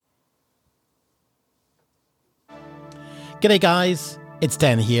G'day guys, it's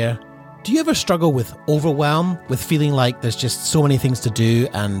Dan here. Do you ever struggle with overwhelm, with feeling like there's just so many things to do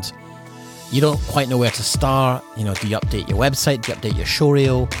and you don't quite know where to start? Do you update your website? Do you update your show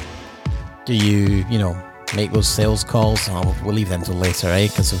reel? Do you, make those sales calls? We'll leave them until later,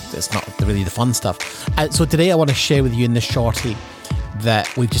 because it's not really the fun stuff. So today I want to share with you in this shorty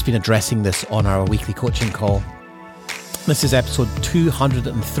that we've just been addressing this on our weekly coaching call. This is episode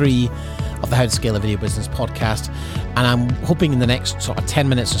 203 of the How to Scale a Video Business podcast. And I'm hoping in the next sort of 10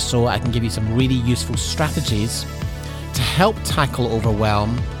 minutes or so, I can give you some really useful strategies to help tackle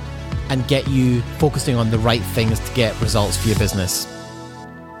overwhelm and get you focusing on the right things to get results for your business.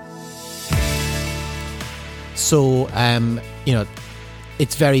 So,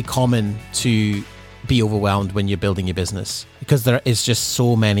 it's very common to be overwhelmed when you're building your business because there is just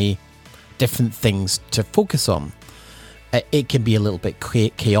so many different things to focus on. It can be a little bit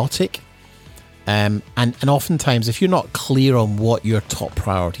chaotic. And oftentimes, if you're not clear on what your top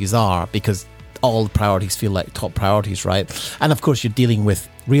priorities are, because all the priorities feel like top priorities, right? And of course, you're dealing with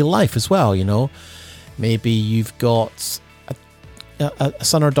real life as well, Maybe you've got a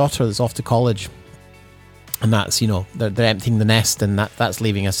son or daughter that's off to college, and that's, they're emptying the nest, and that's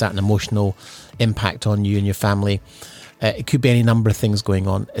leaving a certain emotional impact on you and your family. It could be any number of things going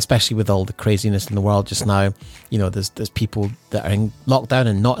on, especially with all the craziness in the world just now. There's people that are in lockdown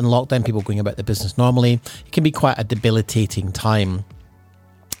and not in lockdown, people going about their business normally. It can be quite a debilitating time.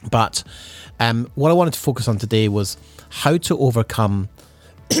 But what I wanted to focus on today was how to overcome,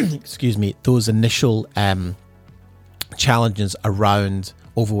 those initial challenges around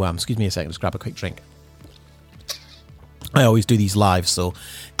overwhelm. Excuse me a second, just grab a quick drink. I always do these live, so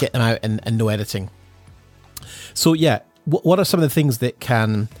get them out and no editing. So yeah, what are some of the things that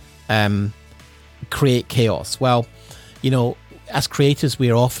can create chaos? Well, as creators, we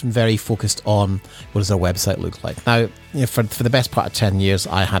are often very focused on what does our website look like. Now, for the best part of 10 years,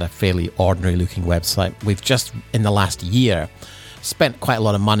 I had a fairly ordinary looking website. We've just, in the last year, spent quite a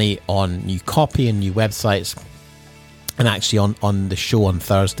lot of money on new copy and new websites. And actually on the show on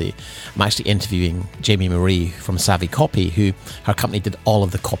Thursday, I'm actually interviewing Jamie Marie from Savvy Copy, who her company did all of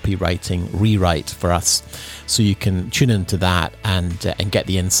the copywriting rewrite for us. So you can tune into that and get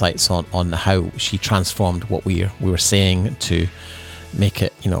the insights on how she transformed what we were saying to make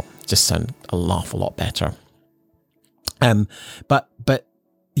it, just sound an awful lot better. But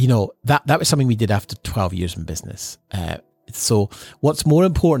that was something we did after 12 years in business. So what's more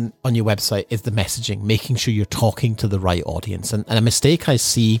important on your website is the messaging, making sure you're talking to the right audience. And a mistake I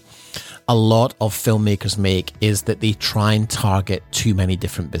see a lot of filmmakers make is that they try and target too many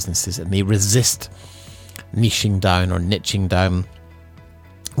different businesses and they resist niching down or niching down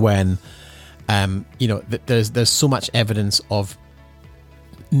when, there's so much evidence of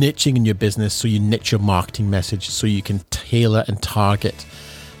niching in your business. So you niche your marketing message so you can tailor and target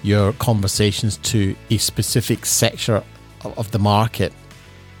your conversations to a specific sector of the market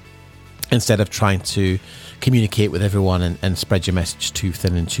instead of trying to communicate with everyone and spread your message too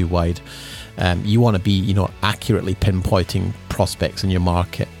thin and too wide. You want to be, accurately pinpointing prospects in your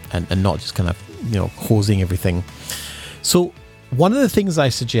market and not just kind of, hosing everything. So one of the things I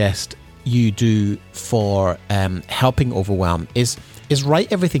suggest you do for helping overwhelm is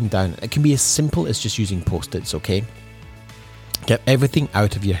write everything down. It can be as simple as just using Post-its, okay? Get everything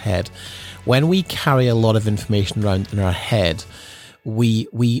out of your head. When we carry a lot of information around in our head, we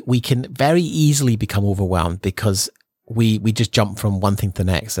can very easily become overwhelmed because we just jump from one thing to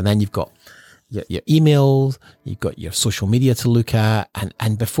the next. And then you've got your emails, you've got your social media to look at,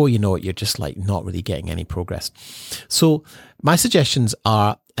 and before you know it, you're just like not really getting any progress. So my suggestions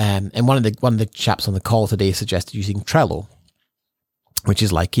are, and one of the chaps on the call today suggested using Trello, which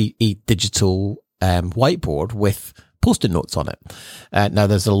is like a digital whiteboard with Post-it notes on it. Now,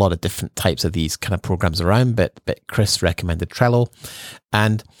 there's a lot of different types of these kind of programs around, but Chris recommended Trello.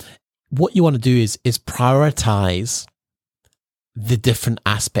 And what you want to do is prioritize the different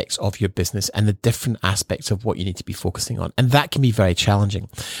aspects of your business and the different aspects of what you need to be focusing on. And that can be very challenging.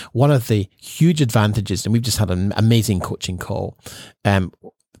 One of the huge advantages, and we've just had an amazing coaching call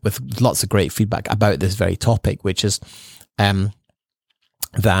with lots of great feedback about this very topic, which is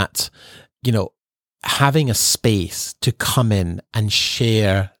that, having a space to come in and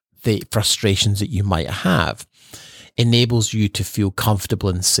share the frustrations that you might have enables you to feel comfortable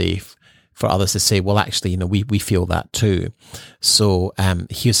and safe for others to say, well, actually, we feel that too. So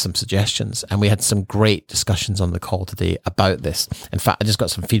here's some suggestions. And we had some great discussions on the call today about this. In fact, I just got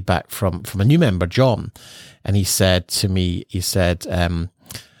some feedback from a new member, John. And he said to me,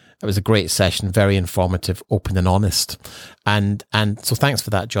 It was a great session, very informative, open and honest. And so thanks for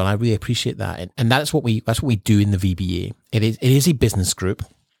that, John. I really appreciate that. And that's what we do in the VBA. It is a business group.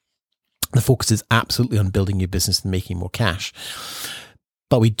 The focus is absolutely on building your business and making more cash.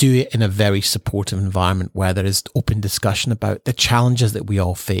 But we do it in a very supportive environment where there is open discussion about the challenges that we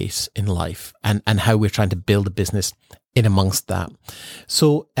all face in life and how we're trying to build a business in amongst that.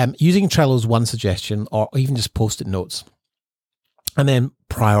 So using Trello is one suggestion, or even just Post-it notes. And then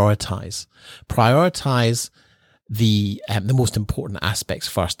prioritize the most important aspects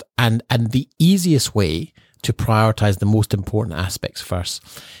first. And the easiest way to prioritize the most important aspects first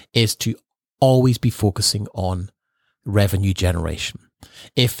is to always be focusing on revenue generation.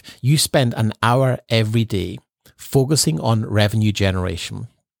 If you spend an hour every day focusing on revenue generation,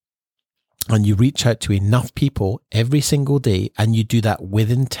 and you reach out to enough people every single day, and you do that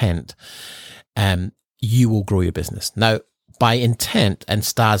with intent, you will grow your business. Now, by intent, and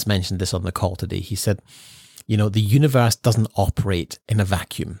Stas mentioned this on the call today, he said, the universe doesn't operate in a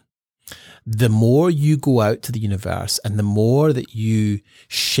vacuum. The more you go out to the universe and the more that you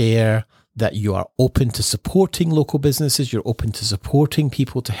share that you are open to supporting local businesses, you're open to supporting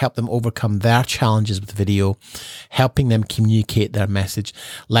people to help them overcome their challenges with video, helping them communicate their message,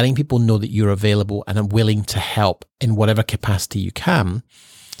 letting people know that you're available and are willing to help in whatever capacity you can,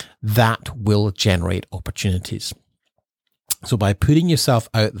 that will generate opportunities. So by putting yourself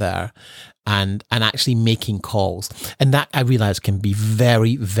out there and actually making calls, and that I realize can be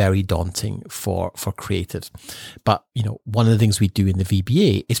very, very daunting for creatives. But, one of the things we do in the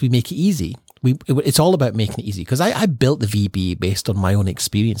VBA is we make it easy. It's all about making it easy, because I built the VBA based on my own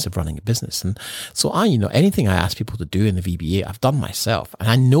experience of running a business. And so anything I ask people to do in the VBA, I've done myself, and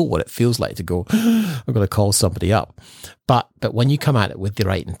I know what it feels like to go, I'm going to call somebody up. But when you come at it with the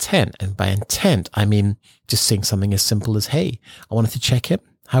right intent, and by intent, I mean just saying something as simple as, hey, I wanted to check in.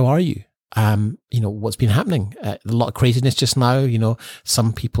 How are you? What's been happening? A lot of craziness just now.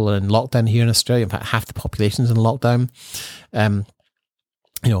 Some people are in lockdown here in Australia. In fact, half the population's in lockdown.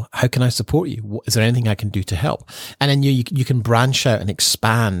 How can I support you? Is there anything I can do to help? And then you can branch out and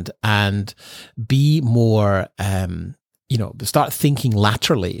expand and be more, start thinking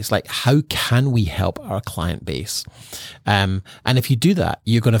laterally. It's like, how can we help our client base? And if you do that,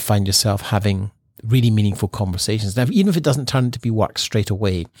 you're going to find yourself having really meaningful conversations. Now, even if it doesn't turn into be work straight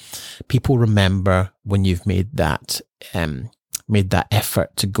away, people remember when you've made that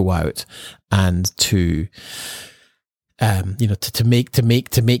effort to go out and to make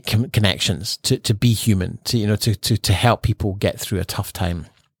connections, to be human, to help people get through a tough time.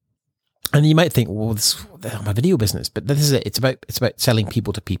 And you might think, well, I'm a video business, but this is it. It's about selling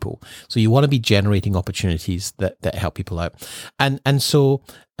people to people. So you want to be generating opportunities that help people out. And so,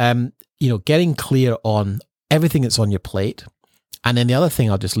 getting clear on everything that's on your plate. And then the other thing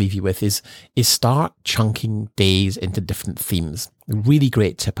I'll just leave you with is start chunking days into different themes. A really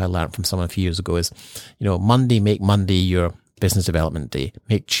great tip I learned from someone a few years ago is, make Monday your business development day.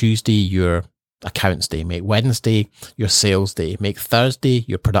 Make Tuesday your accounts day. Make Wednesday your sales day. Make Thursday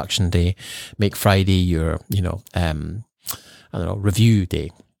your production day. Make Friday your, review day.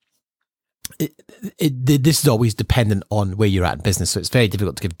 This is always dependent on where you're at in business, so it's very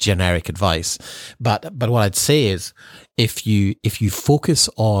difficult to give generic advice. But what I'd say is, if you focus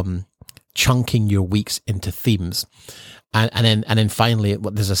on chunking your weeks into themes, and then finally,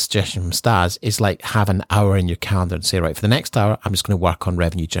 there's a suggestion from Stas is like have an hour in your calendar and say, right, for the next hour, I'm just going to work on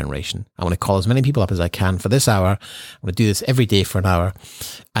revenue generation. I want to call as many people up as I can for this hour. I'm going to do this every day for an hour,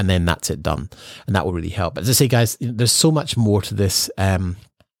 and then that's it done, and that will really help. But as I say, guys, there's so much more to this.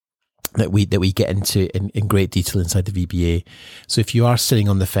 That we get into in great detail inside the VBA. So if you are sitting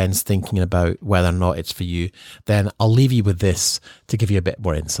on the fence thinking about whether or not it's for you, then I'll leave you with this to give you a bit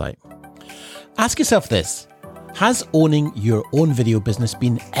more insight. Ask yourself this: has owning your own video business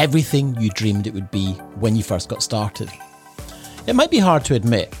been everything you dreamed it would be when you first got started? It might be hard to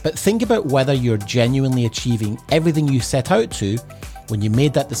admit, but think about whether you're genuinely achieving everything you set out to when you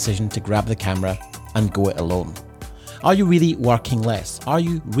made that decision to grab the camera and go it alone. Are you really working less? Are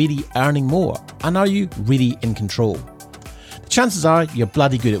you really earning more? And are you really in control? The chances are you're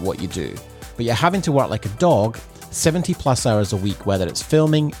bloody good at what you do, but you're having to work like a dog 70 plus hours a week, whether it's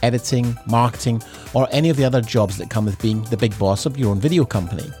filming, editing, marketing, or any of the other jobs that come with being the big boss of your own video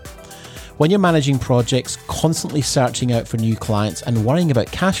company. When you're managing projects, constantly searching out for new clients and worrying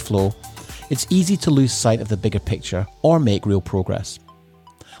about cash flow, it's easy to lose sight of the bigger picture or make real progress.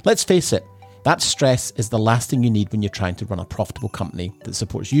 Let's face it, that stress is the last thing you need when you're trying to run a profitable company that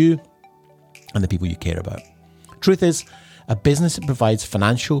supports you and the people you care about. Truth is, a business that provides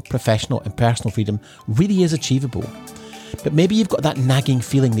financial, professional, and personal freedom really is achievable. But maybe you've got that nagging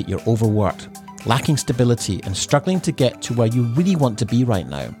feeling that you're overworked, lacking stability, and struggling to get to where you really want to be right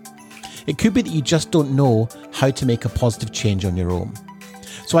now. It could be that you just don't know how to make a positive change on your own.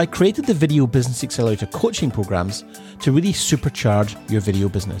 So I created the Video Business Accelerator coaching programs to really supercharge your video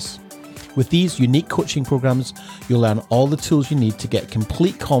business. With these unique coaching programs, you'll learn all the tools you need to get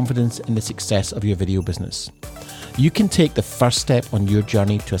complete confidence in the success of your video business. You can take the first step on your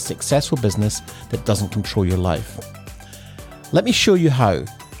journey to a successful business that doesn't control your life. Let me show you how.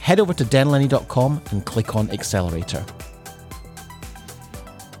 Head over to denlenny.com and click on Accelerator.